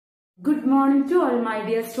Good morning to all my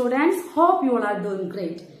dear students. Hope you all are doing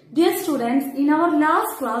great. Dear students, in our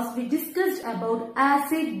last class we discussed about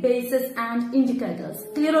acid, bases and indicators.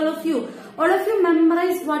 Clear all of you? All of you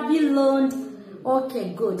memorized what we learned?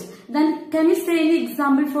 Okay, good. Then can you say any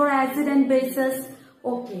example for acid and bases?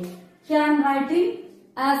 Okay. Here I am writing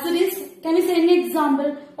acid is, can you say any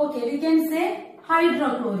example? Okay, we can say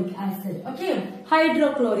hydrochloric acid. Okay,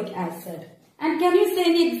 hydrochloric acid. And can you say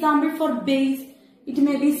any example for base? It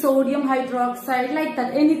may be sodium hydroxide, like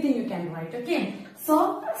that. Anything you can write. Okay.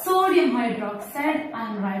 So, sodium hydroxide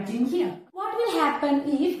I am writing here. What will happen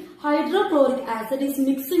if hydrochloric acid is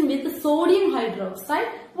mixing with sodium hydroxide?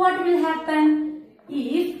 What will happen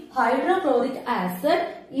if hydrochloric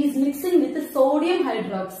acid is mixing with sodium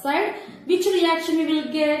hydroxide? Which reaction we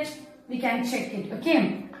will get? We can check it.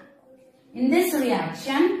 Okay. In this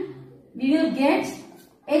reaction, we will get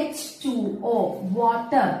H2O,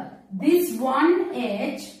 water. This one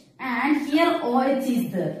H and here OH is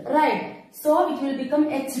there, right? So it will become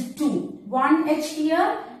H2. One H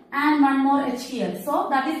here and one more H here. So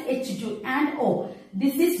that is H2 and O.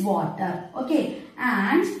 This is water. Okay.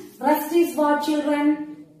 And rest is what,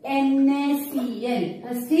 children? NaCl.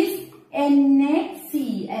 Rest is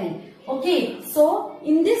NaCl. Okay. So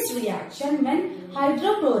in this reaction, when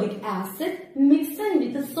hydrochloric acid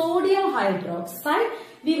mixing with sodium hydroxide,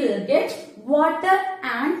 we will get water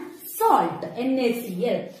and salt,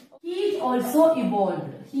 NaCl. Heat also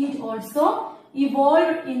evolved. Heat also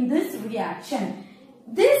evolved in this reaction.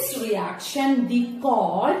 This reaction we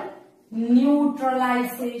call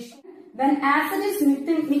neutralization. When acid is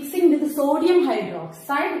mixing with sodium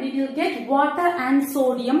hydroxide, we will get water and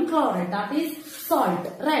sodium chloride, that is salt,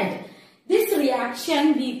 right? This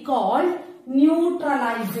reaction we call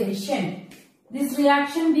neutralization. This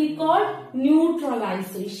reaction we call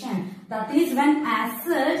neutralization. That is when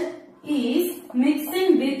acid is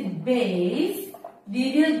mixing with base,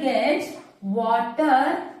 we will get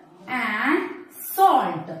water and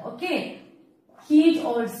salt. Okay. Heat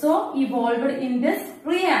also evolved in this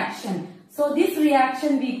reaction. So this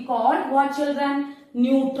reaction we call what, children?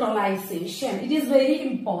 Neutralization. It is very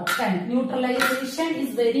important. Neutralization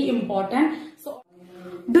is very important. So,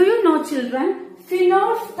 do you know, children,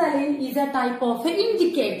 phenolphthalein is a type of an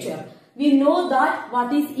indicator. We know that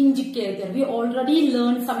what is indicator. We already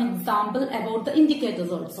learned some example about the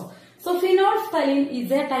indicators also. So phenolphthalein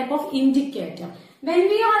is a type of indicator. When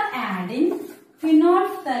we are adding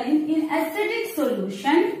phenolphthalein in acidic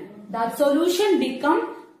solution, that solution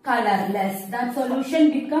become colorless. That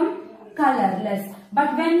solution become colorless.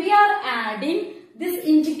 But when we are adding this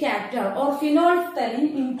indicator or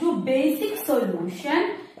phenolphthalein into basic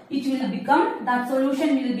solution, it will become, that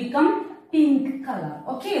solution will become pink color.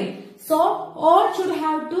 Okay. So, all should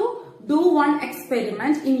have to do one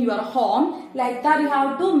experiment in your home. Like that, you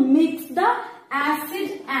have to mix the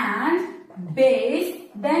acid and base.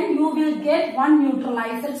 Then you will get one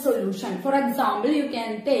neutralizer solution. For example, you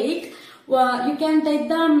can take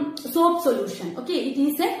the soap solution. Okay, it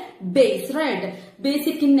is a base, right?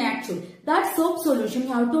 Basic in nature. That soap solution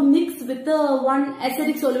you have to mix with one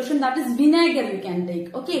acidic solution, that is vinegar you can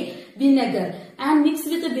take. Okay, vinegar. And mix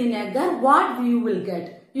with the vinegar, what you will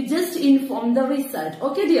get? You just inform the result.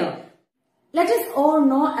 Okay, dear. Let us all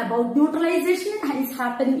know about neutralization and is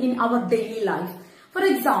happening in our daily life. For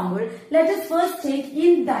example, let us first take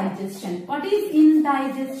indigestion. What is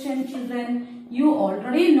indigestion, children? You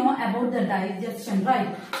already know about the digestion,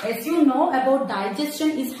 right? As you know about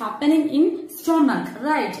digestion is happening in stomach,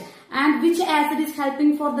 right? And which acid is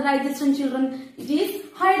helping for the digestion, children? It is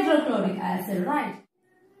hydrochloric acid, right?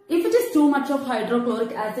 If it is too much of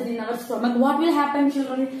hydrochloric acid in our stomach, what will happen,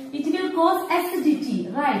 children? It will cause acidity,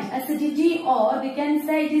 right? Acidity, or we can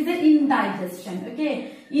say it is an indigestion,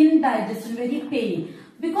 okay? Indigestion, very pain.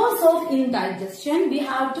 Because of indigestion, we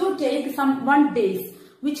have to take one base.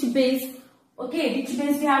 Which base? Okay, which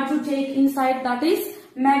base we have to take inside? That is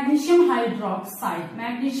magnesium hydroxide.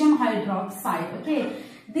 Magnesium hydroxide, okay?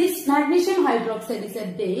 This magnesium hydroxide is a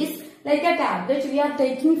base. Like a tablet we are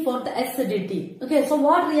taking for the acidity. Okay, so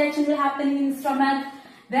what reaction will happen in stomach?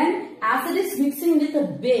 When acid is mixing with a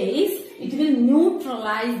base, it will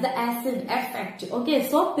neutralize the acid effect. Okay,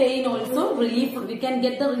 so pain also relief, we can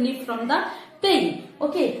get the relief from the pain.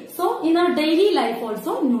 Okay, so in our daily life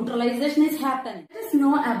also neutralization is happening. Let us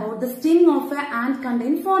know about the sting of an ant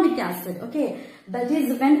contain folic acid. Okay, that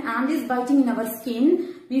is when ant is biting in our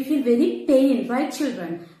skin, we feel very pain, right,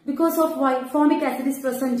 children? Because of why? Formic acid is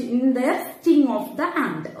present in the sting of the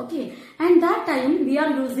ant. Okay, and that time we are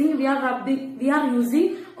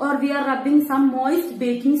rubbing some moist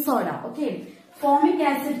baking soda. Okay, formic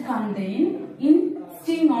acid contained in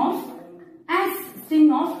sting of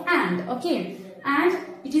ant. hand. Okay, and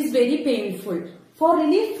it is very painful. For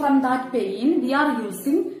relief from that pain, we are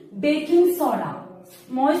using baking soda,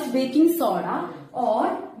 moist baking soda,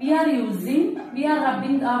 or we are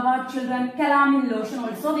rubbing our children calamine lotion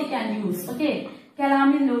also we can use. Okay,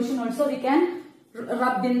 calamine lotion also we can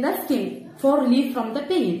rub in the skin for relief from the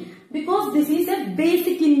pain. Because this is a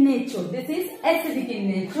basic in nature. This is acidic in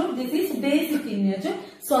nature. This is basic in nature.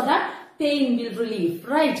 So that pain will relieve.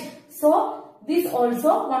 Right. So this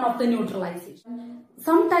also one of the neutralization.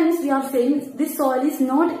 Sometimes we are saying this soil is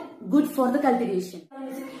not good for the cultivation.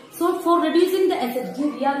 So for reducing the acidity,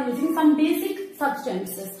 we are using some basic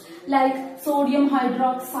substances like sodium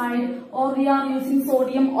hydroxide, or we are using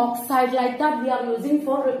sodium oxide, like that we are using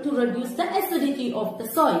to reduce the acidity of the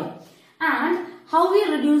soil. And how we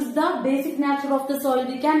reduce the basic nature of the soil?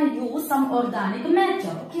 We can use some organic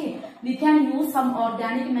matter. Okay, we can use some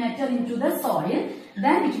organic matter into the soil.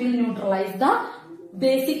 Then it will neutralize the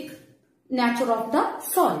basic nature of the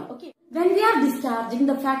soil. Okay. When we are discharging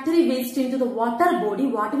the factory waste into the water body,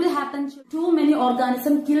 what will happen? Too many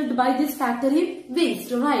organisms killed by this factory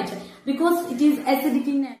waste, right? Because it is acidic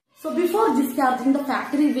in nature. So before discharging the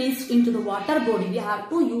factory waste into the water body, we have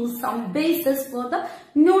to use some bases for the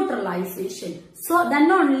neutralization. So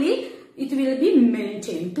then only it will be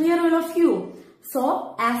maintained. Clear all of you?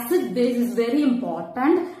 So acid base is very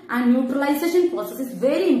important and neutralization process is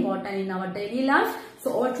very important in our daily life.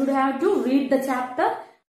 So all should have to read the chapter.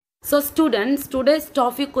 So students, today's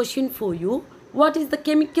topic question for you. What is the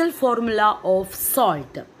chemical formula of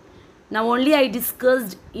salt? Now only I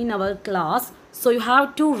discussed in our class. So you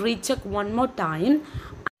have to recheck one more time.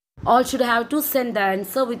 All should have to send the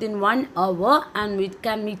answer within 1 hour, and we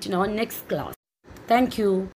can meet in our next class. Thank you.